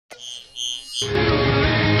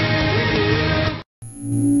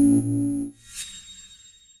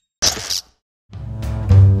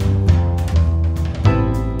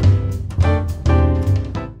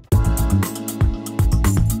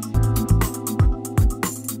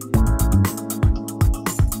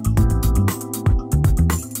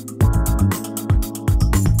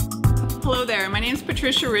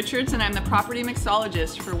Patricia Richards and I'm the property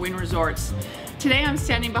mixologist for Wynn Resorts. Today I'm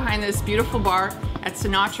standing behind this beautiful bar at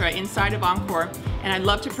Sinatra inside of Encore, and I'd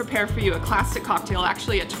love to prepare for you a classic cocktail,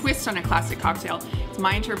 actually a twist on a classic cocktail. It's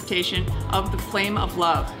my interpretation of the Flame of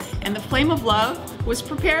Love. And the Flame of Love was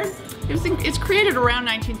prepared, it's created around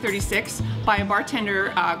 1936 by a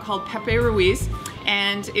bartender called Pepe Ruiz,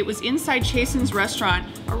 and it was inside Chasen's restaurant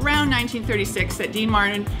around 1936 that Dean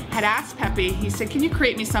Martin had asked Pepe, he said, can you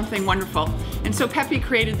create me something wonderful? And so Pepe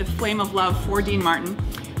created the Flame of Love for Dean Martin.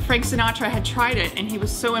 Frank Sinatra had tried it and he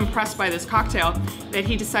was so impressed by this cocktail that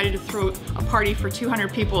he decided to throw a party for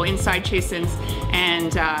 200 people inside Chasen's,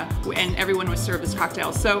 and everyone was served this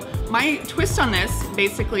cocktail. So my twist on this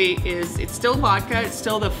basically is it's still vodka, it's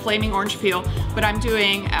still the flaming orange peel, but I'm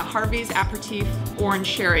doing a Harvey's Aperitif Orange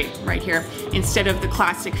Sherry right here instead of the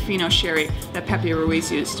classic Fino Sherry that Pepe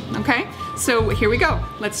Ruiz used. Okay, so here we go.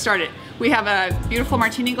 Let's start it. We have a beautiful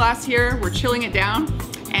martini glass here. We're chilling it down.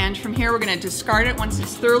 And from here, we're gonna discard it. Once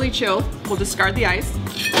it's thoroughly chilled, we'll discard the ice.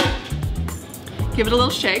 Give it a little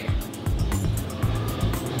shake.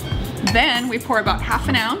 Then we pour about ½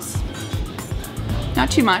 an ounce, not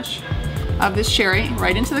too much, of this sherry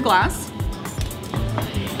right into the glass.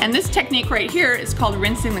 And this technique right here is called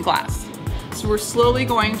rinsing the glass. So we're slowly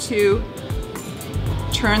going to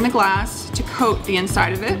turn the glass to coat the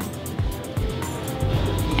inside of it.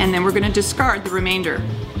 And then we're gonna discard the remainder.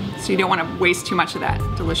 So you don't want to waste too much of that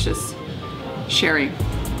delicious sherry.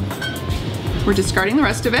 We're discarding the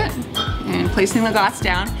rest of it and placing the glass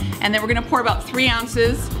down. And then we're going to pour about 3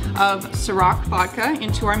 ounces of Ciroc vodka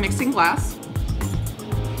into our mixing glass.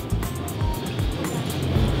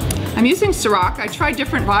 I'm using Ciroc. I tried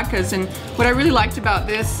different vodkas, and what I really liked about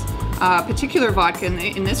this particular vodka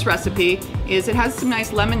in this recipe is it has some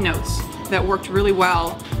nice lemon notes that worked really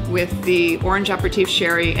well with the orange aperitif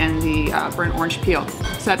sherry and the burnt orange peel.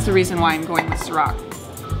 So that's the reason why I'm going with Ciroc.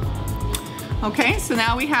 Okay, so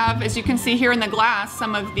now we have, as you can see here in the glass,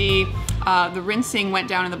 some of the rinsing went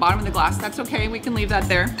down in the bottom of the glass. That's okay, we can leave that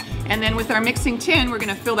there. And then with our mixing tin, we're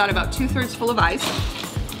gonna fill that about 2/3 full of ice.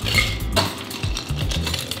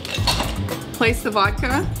 Place the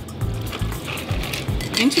vodka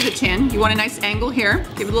into the tin. You want a nice angle here.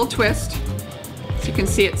 Give it a little twist. So you can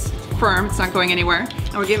see it's firm, it's not going anywhere.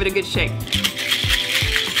 And we'll give it a good shake.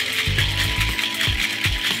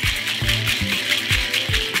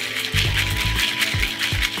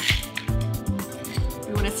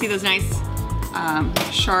 We want to see those nice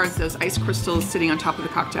shards, those ice crystals sitting on top of the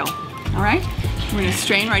cocktail. All right, we're going to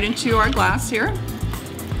strain right into our glass here.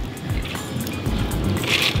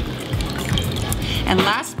 And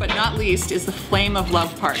last but not least is the Flame of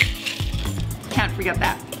Love part. Can't forget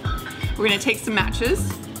that. We're going to take some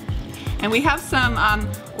matches. And we have some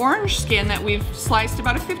orange skin that we've sliced,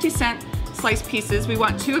 about a 50-cent sliced pieces. We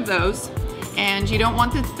want 2 of those. And you don't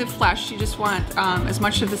want the flesh, you just want as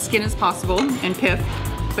much of the skin as possible and pith,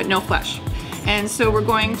 but no flesh. And so we're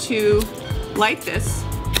going to light this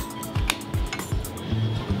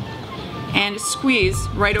and squeeze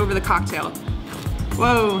right over the cocktail.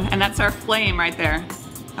 Whoa, and that's our flame right there.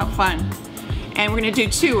 How fun. And we're gonna do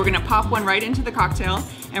 2. We're gonna pop one right into the cocktail,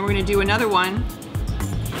 and we're gonna do another one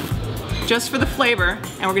just for the flavor,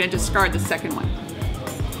 and we're gonna discard the second one.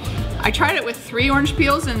 I tried it with 3 orange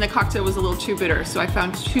peels and the cocktail was a little too bitter, so I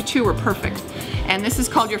found 2 were perfect. And this is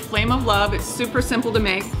called your Flame of Love. It's super simple to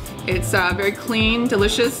make. It's very clean,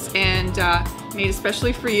 delicious, and made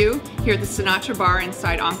especially for you here at the Sinatra Bar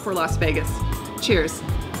inside Encore, Las Vegas. Cheers.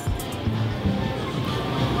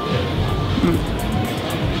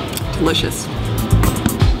 Delicious.